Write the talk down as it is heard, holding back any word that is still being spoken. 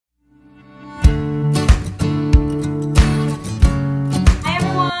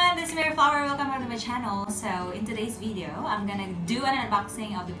video, I'm gonna do an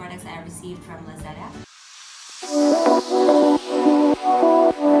unboxing of the products I received from Lazada.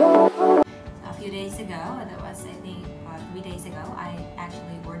 A few days ago, that was I think 3 days ago, I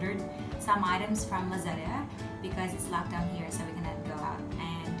actually ordered some items from Lazada because it's lockdown here, so we cannot go out.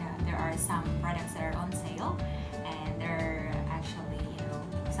 And there are some products that are on sale, and they're actually, you know,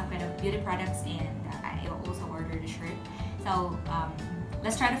 some kind of beauty products. And I also ordered a shirt. So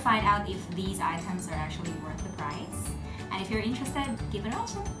let's try to find out if these items are actually worth the price. And if you're interested, keep it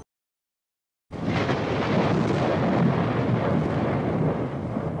watching.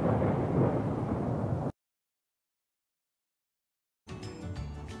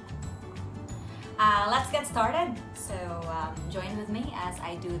 Let's get started. So join with me as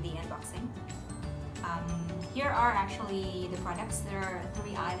I do the unboxing. Here are actually the products. There are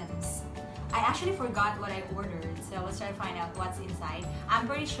 3 items. I actually forgot what I ordered, so let's try to find out what's inside. I'm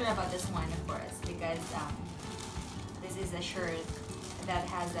pretty sure about this one, of course, because this is a shirt that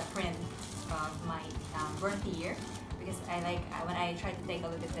has a print of my birthday year. Because I like when I tried to take a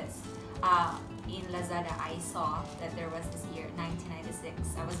look at this in Lazada, I saw that there was this year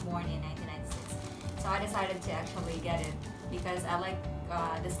 1996. I was born in 1996, so I decided to actually get it because I like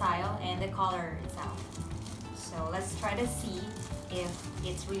the style and the color itself. So let's try to see if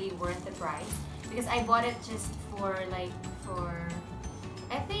it's really worth the price, because I bought it just for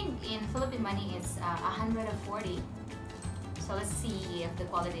I think in Philippine money it's 140. So let's see if the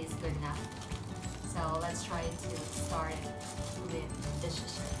quality is good enough. So let's try to start with this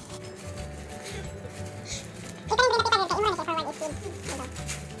shirt.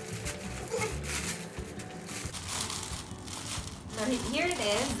 So here it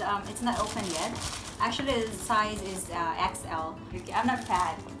is. It's not open yet. Actually, the size is XL. I'm not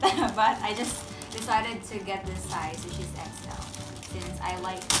fat, but I just decided to get this size, which is XL, since I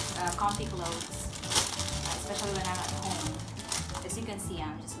like comfy clothes, especially when I'm at home. As you can see,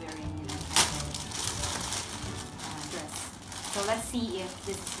 I'm just wearing, you know, dress. So let's see if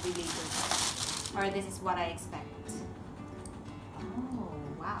this is really good, or this is what I expect. Oh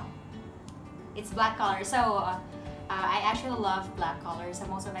wow! It's black color. So I actually love black colors. So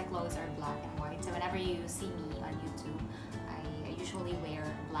most of my clothes are black and white. So whenever you see me on YouTube, I usually wear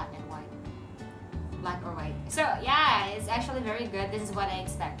black and white. Black or white. So yeah, it's actually very good. This is what I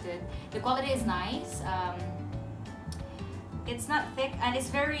expected. The quality is nice. It's not thick and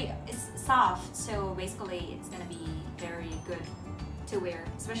it's soft. So basically it's gonna be very good to wear,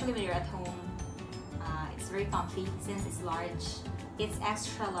 especially when you're at home. It's very comfy since it's large. It's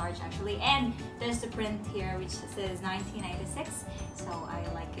extra large actually, and there's the print here which says 1996, so I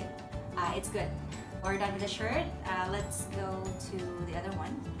like it. It's good. We're done with the shirt. Let's go to the other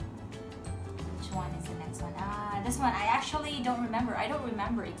one. Which one is the next one? This one I actually don't remember. I don't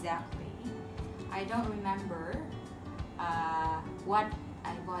remember exactly. I don't remember what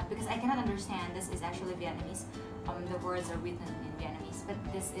I bought because I cannot understand. This is actually Vietnamese. The words are written in Vietnamese, but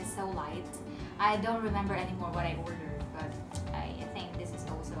this is so light. I don't remember anymore what I ordered, but I think this is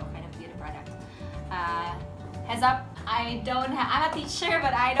also a kind of beauty product. Heads up, I'm a teacher,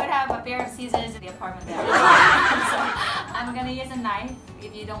 but I don't have a pair of scissors in the apartment there. So I'm gonna use a knife.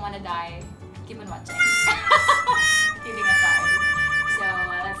 If you don't want to die, keep on watching. Kidding aside. So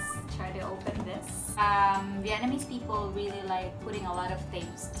let's try to open this. Vietnamese people really like putting a lot of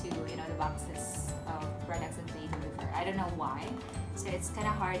tapes to, you know, the boxes of products that they deliver. I don't know why. So it's kind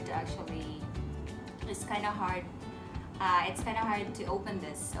of hard to actually. It's kind of hard to open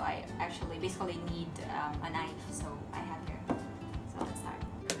this, so I actually basically need a knife, so I have here. So let's start.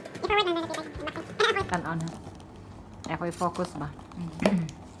 Tan-on ha. Ako i-focus ba?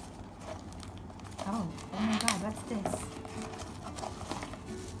 Oh my god, what's this?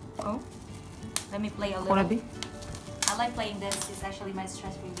 Oh, let me play a little. I like playing this. It's actually my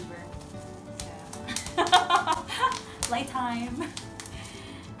stress reliever. So. Playtime.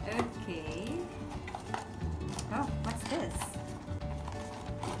 Okay. Oh, what's this?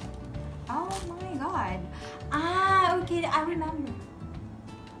 Oh my god. Okay, I remember.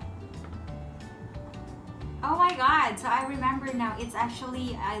 Oh my god, so I remember now. It's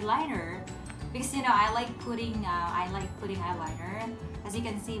actually eyeliner. Because, you know, I like putting eyeliner. As you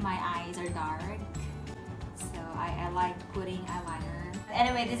can see, my eyes are dark. So I like putting eyeliner.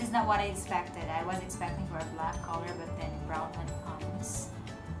 Anyway, this is not what I expected. I was expecting for a black color, but then brown one comes.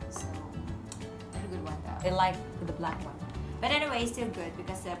 So good one though. I like the black one. But anyway, still good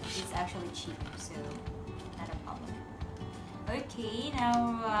because it's actually cheap, so not a problem. Okay,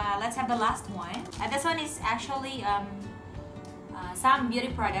 now let's have the last one. This one is actually some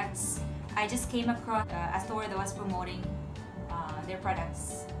beauty products. I just came across a store that was promoting their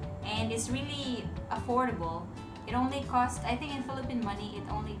products, and it's really affordable. It only costs, I think in Philippine money, it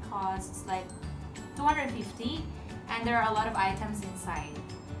only costs like 250, and there are a lot of items inside.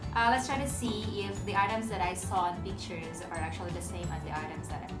 Let's try to see if the items that I saw in pictures are actually the same as the items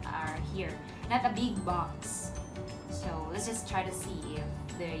that are here. Not a big box. So let's just try to see if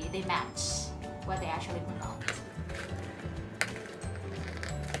they match what they actually promote.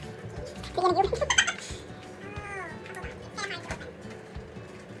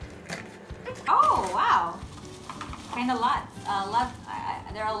 Oh wow! Kind of lot.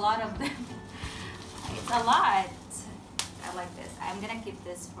 There are a lot of them. It's a lot. I like this. I'm gonna keep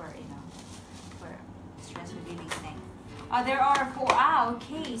this for for stress relieving thing. There are 4.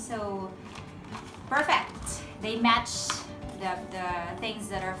 Okay. So perfect. They match the things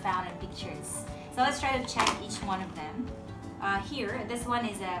that are found in pictures. So let's try to check each one of them. Here, this one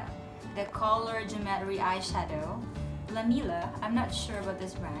is the Color Geometry eyeshadow. Lamila. I'm not sure about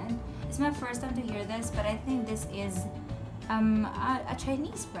this brand. It's my first time to hear this, but I think this is a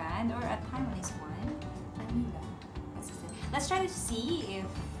Chinese brand or a Taiwanese one. Lamila. Let's try to see if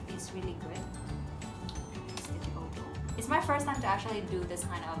it's really good. It's difficult. It's my first time to actually do this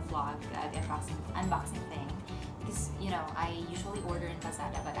kind of vlog, the unboxing thing. Because, you know, I usually order in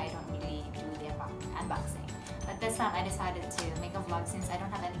Lazada, but I don't really do the unboxing. But this time I decided to make a vlog since I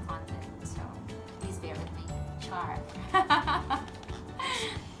don't have any content. So please bear with me. Char.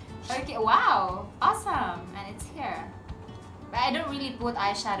 Okay, wow, awesome, and it's here. But I don't really put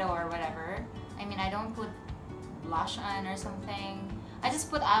eyeshadow or whatever. I mean, I don't put blush on or something. I just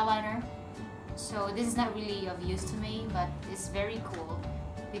put eyeliner. So this is not really of use to me, but it's very cool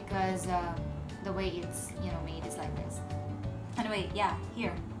because the way it's made is like this. Anyway, yeah,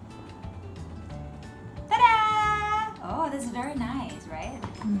 here. Ta-da! Oh, this is very nice, right?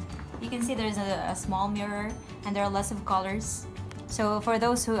 You can see there's a small mirror and there are lots of colors. So for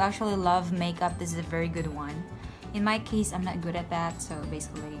those who actually love makeup, this is a very good one. In my case, I'm not good at that, so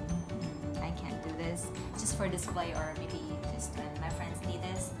basically I can't do this. Just for display, or maybe just when my friends need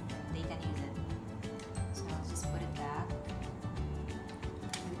this, they can use it. So I'll just put it back.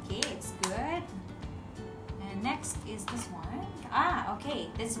 Okay, it's good. And next is this one. Okay,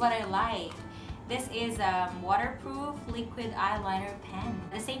 this is what I like. This is waterproof liquid eyeliner pen.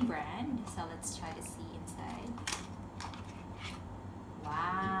 The same brand, so let's try to see inside.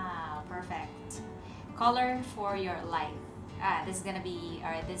 Wow, perfect. Color for your life. This is gonna be,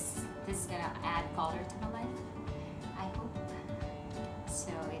 or this is gonna add color to my life, I hope.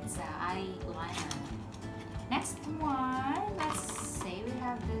 So it's eyeliner. Next one, let's say we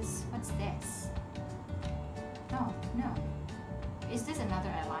have this. What's this? No. Is this another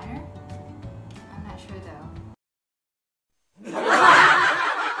eyeliner? I'm not sure though.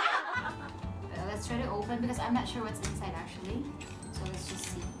 Let's try to open because I'm not sure what's inside actually. So let's just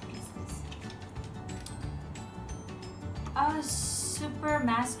see. What's this? Oh, Super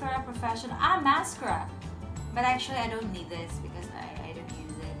Mascara Professional. Mascara! But actually I don't need this because I don't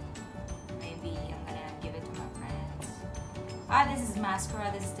use it. Maybe I'm gonna give it to my friends. This is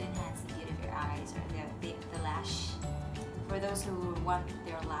mascara. This is to enhance the beauty of your eyes, or the lash. For those who want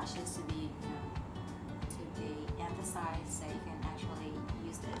their lashes to be, emphasized, so you can actually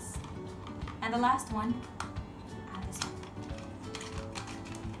use this. And the last one, this one.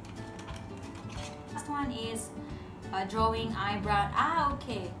 Last one is drawing eyebrow.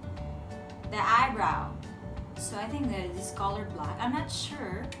 Okay, the eyebrow. So I think that this color black. I'm not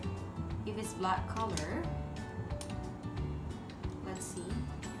sure if it's black color. Let's see.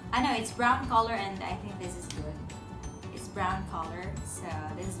 I know it's brown color, and I think this is good. It's brown color, so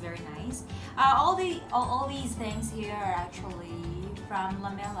this is very nice. All these things here are actually from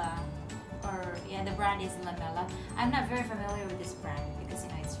Lamela, or yeah, the brand is Lamela. I'm not very familiar with this brand because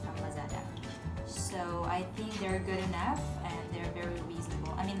it's from Lazada. So I think they're good enough and they're very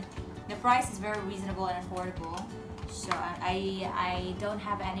reasonable. I mean, the price is very reasonable and affordable. So I don't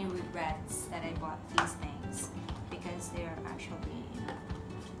have any regrets that I bought these things because they're actually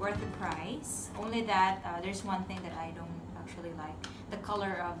worth the price. Only that there's one thing that I don't actually like: the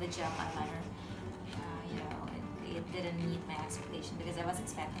color of the gel eyeliner. It didn't meet my expectation because I was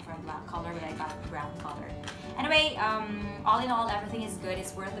expecting for a black color, but I got a brown color. Anyway, all in all, everything is good.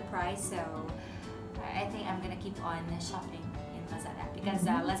 It's worth the price. So I think I'm gonna keep on shopping in Lazada because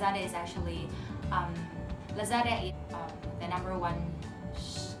Lazada is actually Lazada is the #1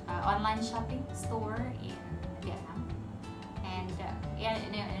 online shopping store in Vietnam, and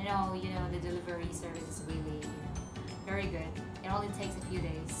the delivery service is really very good. It only takes a few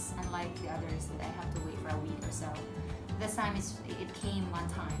days, unlike the others that I have to wait for a week or so. This time it came on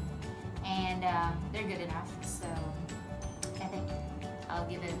time, and they're good enough. So I think I'll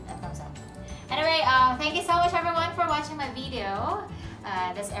give it a thumbs up. Anyway, thank you so much everyone for watching my video.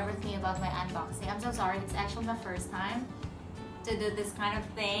 That's everything about my unboxing. I'm so sorry, it's actually my first time to do this kind of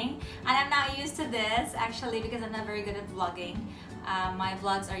thing, and I'm not used to this actually because I'm not very good at vlogging. My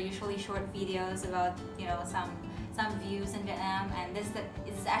vlogs are usually short videos about, you know, some views in Vietnam, and this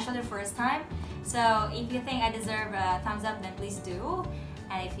is actually the first time. So if you think I deserve a thumbs up, then please do.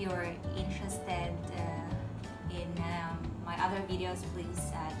 And if you're interested in my other videos, please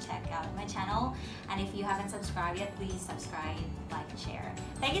check out my channel. And if you haven't subscribed yet, please subscribe, like, and share.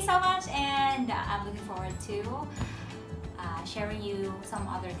 Thank you so much, and I'm looking forward to sharing you some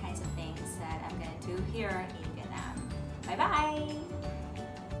other kinds of things that I'm gonna do here in Vietnam. Bye bye!